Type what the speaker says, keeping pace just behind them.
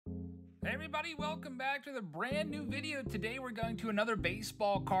Hey everybody, welcome back to the brand new video. Today we're going to another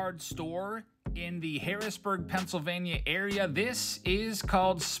baseball card store in the Harrisburg, Pennsylvania area. This is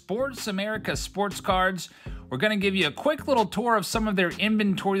called Sports America Sports Cards. We're going to give you a quick little tour of some of their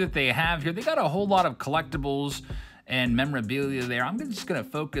inventory that they have here. They got a whole lot of collectibles and memorabilia there. I'm just going to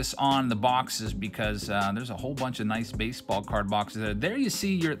focus on the boxes because there's a whole bunch of nice baseball card boxes there. There you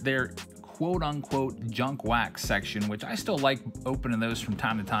see their quote-unquote junk wax section, which I still like opening those from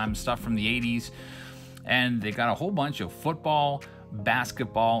time to time, stuff from the 80s. And they got a whole bunch of football,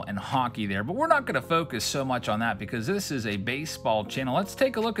 basketball, and hockey there. But we're not going to focus so much on that because this is a baseball channel. Let's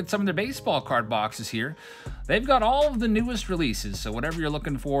take a look at some of their baseball card boxes here. They've got all of the newest releases, so whatever you're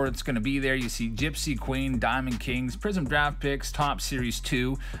looking for, it's going to be there. You see Gypsy Queen, Diamond Kings, Prism Draft Picks, Top Series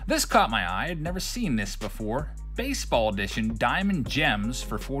 2. This caught my eye. I'd never seen this before. Baseball edition Diamond Gems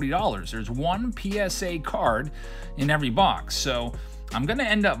for $40. There's one PSA card in every box, so I'm going to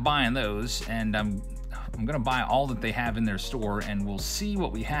end up buying those, and I'm going to buy all that they have in their store, and we'll see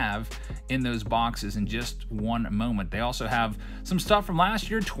what we have in those boxes in just one moment. They also have some stuff from last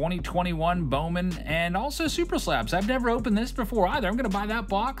year, 2021 Bowman, and also Super Slabs. I've never opened this before either. I'm going to buy that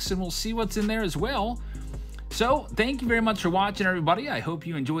box, and we'll see what's in there as well. So thank you very much for watching, everybody. I hope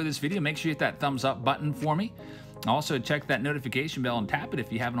you enjoy this video. Make sure you hit that thumbs up button for me. Also, check that notification bell and tap it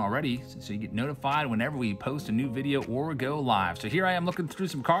if you haven't already so you get notified whenever we post a new video or go live. So here I am looking through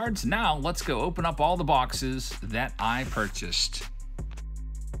some cards. Now, let's go open up all the boxes that I purchased.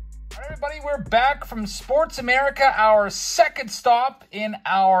 All right, everybody, we're back from Sports America, our second stop in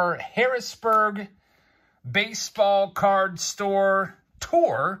our Harrisburg baseball card store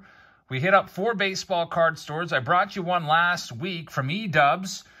tour. We hit up 4 baseball card stores. I brought you one last week from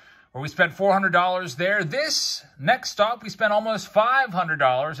E-Dubs, where we spent $400 there. This next stop, we spent almost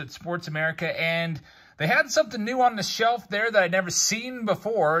 $500 at Sports America, and they had something new on the shelf there that I'd never seen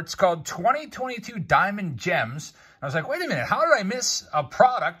before. It's called 2022 Diamond Gems. I was like, wait a minute, how did I miss a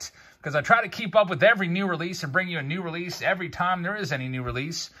product? Because I try to keep up with every new release and bring you a new release every time there is any new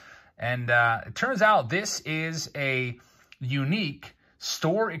release. And it turns out this is a unique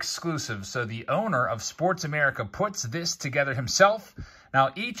store exclusive. So the owner of Sports America puts this together himself. Now,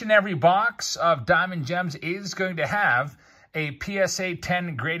 each and every box of Diamond Gems is going to have a PSA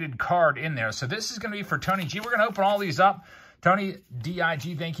 10 graded card in there. So this is going to be for Tony G. We're going to open all these up. Tony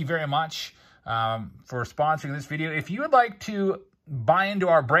DIG, thank you very much for sponsoring this video. If you would like to buy into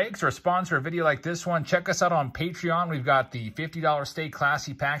our breaks or sponsor a video like this one, check us out on Patreon. We've got the $50 Stay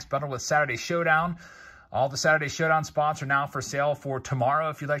Classy packs bundled with Saturday Showdown. All the Saturday Showdown spots are now for sale for tomorrow.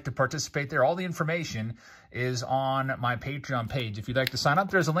 If you'd like to participate there, all the information is on my Patreon page. If you'd like to sign up,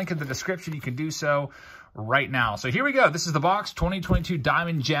 there's a link in the description. You can do so right now. So here we go. This is the box, 2022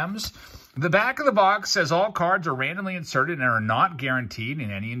 Diamond Gems. The back of the box says all cards are randomly inserted and are not guaranteed in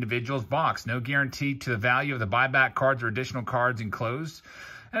any individual's box. No guarantee to the value of the buyback cards or additional cards enclosed.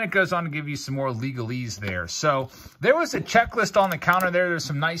 And it goes on to give you some more legalese there. So there was a checklist on the counter there. There's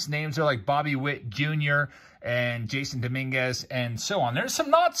some nice names there like Bobby Witt Jr. and Jason Dominguez and so on. There's some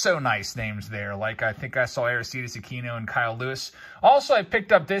not so nice names there. Like I think I saw Aristides Aquino and Kyle Lewis. Also, I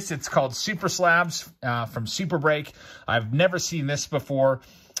picked up this. It's called Super Slabs from Super Break. I've never seen this before.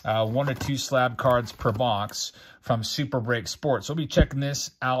 1 or 2 slab cards per box from Super Break Sports. We'll be checking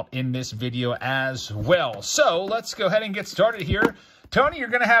this out in this video as well. So let's go ahead and get started here. Tony, you're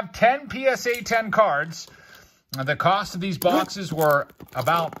going to have 10 PSA 10 cards. The cost of these boxes were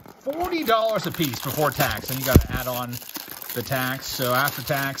about $40 a piece before tax. And you got to add on the tax. So after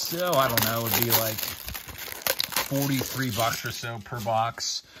tax, I don't know, it would be like 43 bucks or so per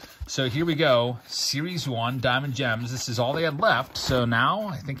box. So here we go. Series 1, Diamond Gems. This is all they had left. So now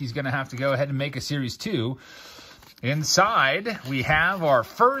I think he's going to have to go ahead and make a Series 2. Inside, we have our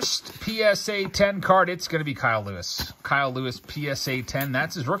first PSA 10 card. It's going to be Kyle Lewis. Kyle Lewis PSA 10.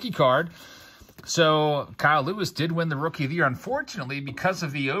 That's his rookie card. So Kyle Lewis did win the Rookie of the Year. Unfortunately, because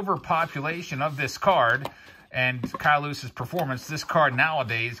of the overpopulation of this card and Kyle Lewis's performance, this card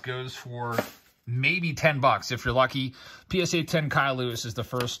nowadays goes for maybe 10 bucks if you're lucky. PSA 10 Kyle Lewis is the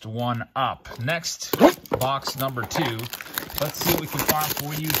first one up. Next, box number 2. Let's see what we can find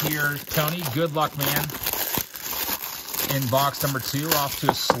for you here, Tony. Good luck, man. In box number 2, we're off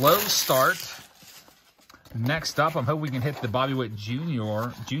to a slow start. Next up, I'm hoping we can hit the Bobby Witt Jr.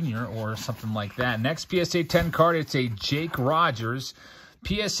 or something like that. Next PSA 10 card, it's a Jake Rogers.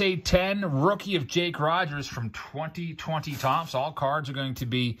 PSA 10 Rookie of Jake Rogers from 2020 Topps. All cards are going to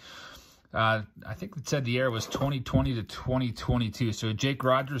be, I think it said the year was 2020 to 2022. So Jake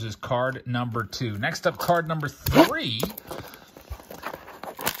Rogers is card number 2. Next up, card number 3.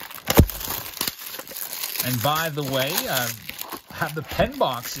 And by the way, have the pen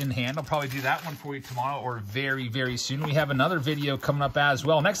box in hand. I'll probably do that one for you tomorrow or very, very soon. We have another video coming up as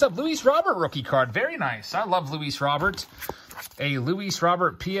well. Next up, Luis Robert rookie card. Very nice. I love Luis Robert. A Luis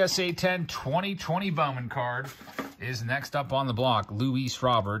Robert PSA 10 2020 Bowman card is next up on the block. Luis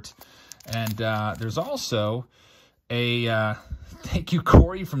Robert. And there's also a thank you,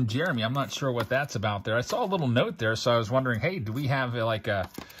 Corey, from Jeremy. I'm not sure what that's about there. I saw a little note there, so I was wondering, hey, do we have like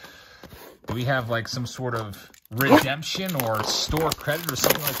some sort of redemption or store credit or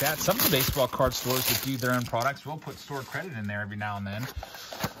something like that? Some of the baseball card stores that do their own products will put store credit in there every now and then.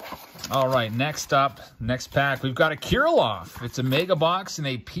 All right, next up, next pack, we've got a Kirilloff. It's a Mega Box and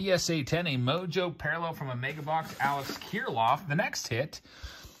a PSA 10, a Mojo parallel from a Mega Box, Alex Kirilloff. The next hit,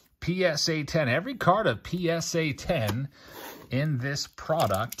 PSA 10. Every card of PSA 10 in this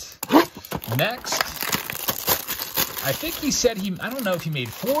product. Next, I think he said I don't know if he made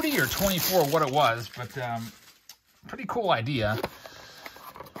 40 or 24 or what it was, but pretty cool idea.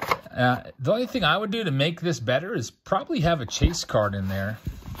 The only thing I would do to make this better is probably have a chase card in there.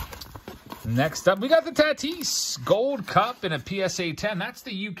 Next up, we got the Tatis Gold Cup in a PSA 10. That's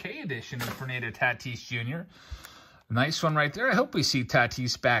the UK edition of Fernando Tatis Jr. Nice one right there. I hope we see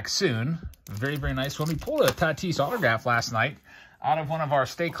Tatis back soon. Very, very nice one. We pulled a Tatis autograph last night out of one of our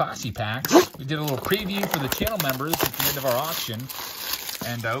Stay Classy packs. We did a little preview for the channel members at the end of our auction.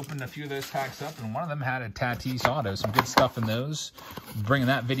 And I opened a few of those packs up, and one of them had a Tatis auto. Some good stuff in those. Bringing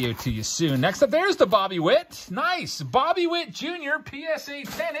that video to you soon. Next up, there's the Bobby Witt. Nice. Bobby Witt Jr., PSA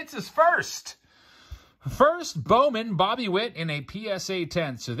 10. It's his first. First Bowman Bobby Witt in a PSA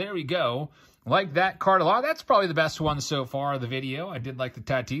 10. So there we go. Like that card a lot. That's probably the best one so far of the video. I did like the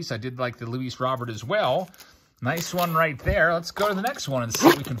Tatis. I did like the Luis Robert as well. Nice one right there. Let's go to the next one and see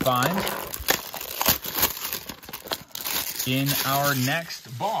what we can find in our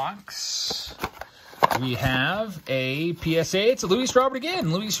next box. We have a PSA. It's a Luis Robert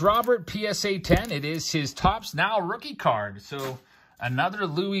again. Luis Robert PSA 10. It is his Topps Now rookie card. So another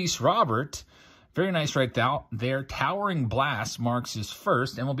Luis Robert. Very nice right there. Towering Blast marks his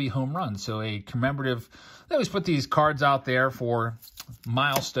first MLB home run. So a commemorative. They always put these cards out there for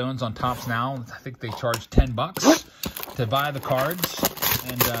milestones on Topps Now. I think they charge $10 to buy the cards.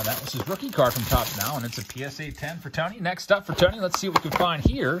 And that was his rookie card from Topps Now. And it's a PSA 10 for Tony. Next up for Tony, let's see what we can find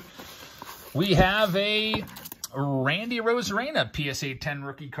here. We have a Randy Rosarena PSA 10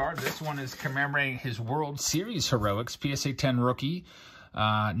 rookie card. This one is commemorating his World Series heroics. PSA 10 rookie.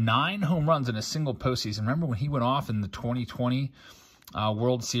 9 home runs in a single postseason. Remember when he went off in the 2020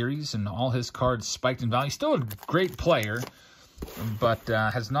 World Series and all his cards spiked in value? Still a great player, but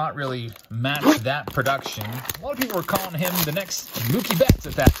has not really matched that production. A lot of people were calling him the next Mookie Betts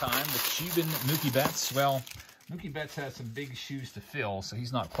at that time, the Cuban Mookie Betts. Well, Mookie Betts has some big shoes to fill, so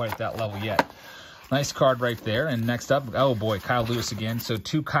he's not quite at that level yet. Nice card right there. And next up, oh boy, Kyle Lewis again. So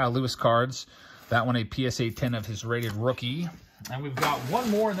 2 Kyle Lewis cards. That one a PSA 10 of his rated rookie. And we've got one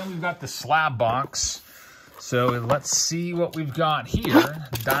more, and then we've got the slab box. So let's see what we've got here.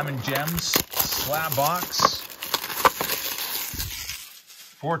 Diamond Gems slab box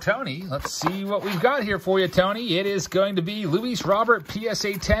for Tony. Let's see what we've got here for you, Tony. It is going to be Luis Robert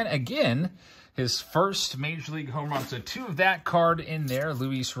PSA 10 again. His first Major League home run. So 2 of that card in there,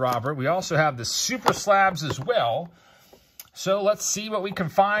 Luis Robert. We also have the Super Slabs as well. So let's see what we can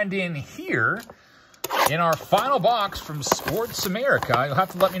find in here. In our final box from Sports America, you'll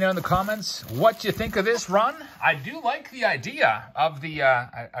have to let me know in the comments what you think of this run. I do like the idea of the,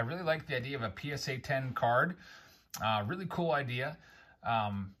 I really like the idea of a PSA 10 card. Really cool idea.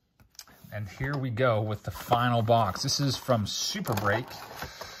 And here we go with the final box. This is from Super Break.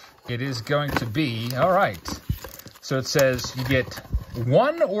 It is going to be, all right. So it says you get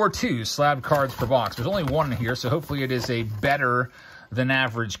 1 or 2 slab cards per box. There's only 1 in here, so hopefully it is a better than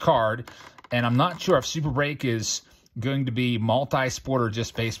average card. And I'm not sure if Super Break is going to be multi-sport or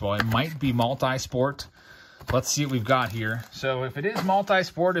just baseball. It might be multi-sport. Let's see what we've got here. So if it is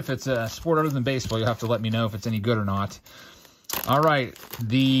multi-sport, if it's a sport other than baseball, you'll have to let me know if it's any good or not. All right,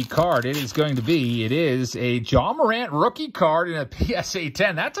 the card, it is a John Morant rookie card in a PSA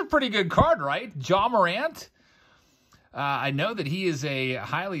 10. That's a pretty good card, right? John Morant. I know that he is a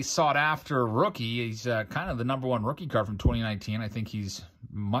highly sought-after rookie. He's kind of the #1 rookie card from 2019. I think he's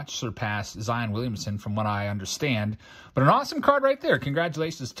much surpassed Zion Williamson from what I understand. But an awesome card right there.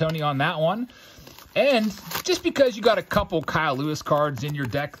 Congratulations, Tony, on that one. And just because you got a couple Kyle Lewis cards in your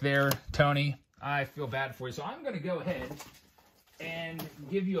deck there, Tony, I feel bad for you. So I'm going to go ahead and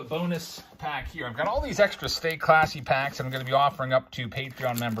give you a bonus pack here. I've got all these extra Stay Classy packs that I'm going to be offering up to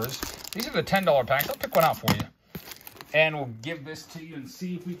Patreon members. These are the $10 packs. I'll pick one out for you. And we'll give this to you and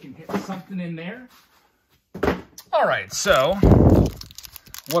see if we can hit something in there. All right, so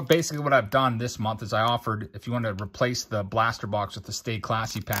what I've done this month is I offered, if you want to replace the blaster box with the Stay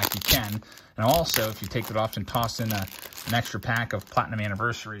Classy pack, you can. And also, if you take that option, toss in an extra pack of Platinum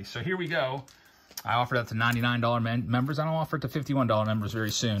Anniversary. So here we go. I offer that to $99 members. I don't offer it to $51 members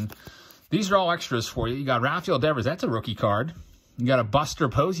very soon. These are all extras for you. You got Rafael Devers. That's a rookie card. You got a Buster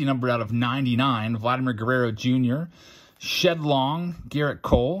Posey numbered out of 99. Vladimir Guerrero Jr. Shed Long. Garrett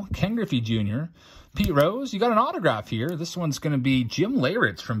Cole. Ken Griffey Jr. Pete Rose. You got an autograph here. This one's going to be Jim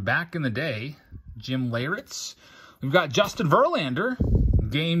Leyritz from back in the day. Jim Leyritz. We've got Justin Verlander.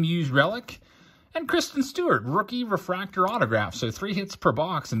 Game used relic. And Kristen Stewart, rookie refractor autograph. So 3 hits per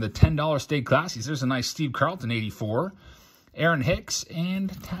box in the $10 Stay Classies. There's a nice Steve Carlton 84. Aaron Hicks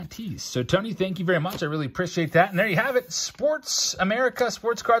and Tatis. So, Tony, thank you very much. I really appreciate that. And there you have it. Sports America,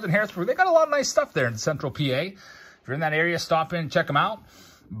 Sports Cards in Harrisburg. They got a lot of nice stuff there in Central PA. If you're in that area, stop in and check them out.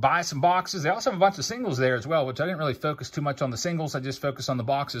 Buy some boxes. They also have a bunch of singles there as well, which I didn't really focus too much on the singles. I just focused on the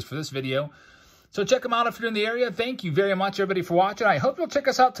boxes for this video. So check them out if you're in the area. Thank you very much, everybody, for watching. I hope you'll check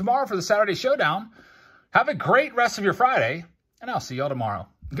us out tomorrow for the Saturday Showdown. Have a great rest of your Friday, and I'll see y'all tomorrow.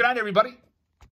 Good night, everybody.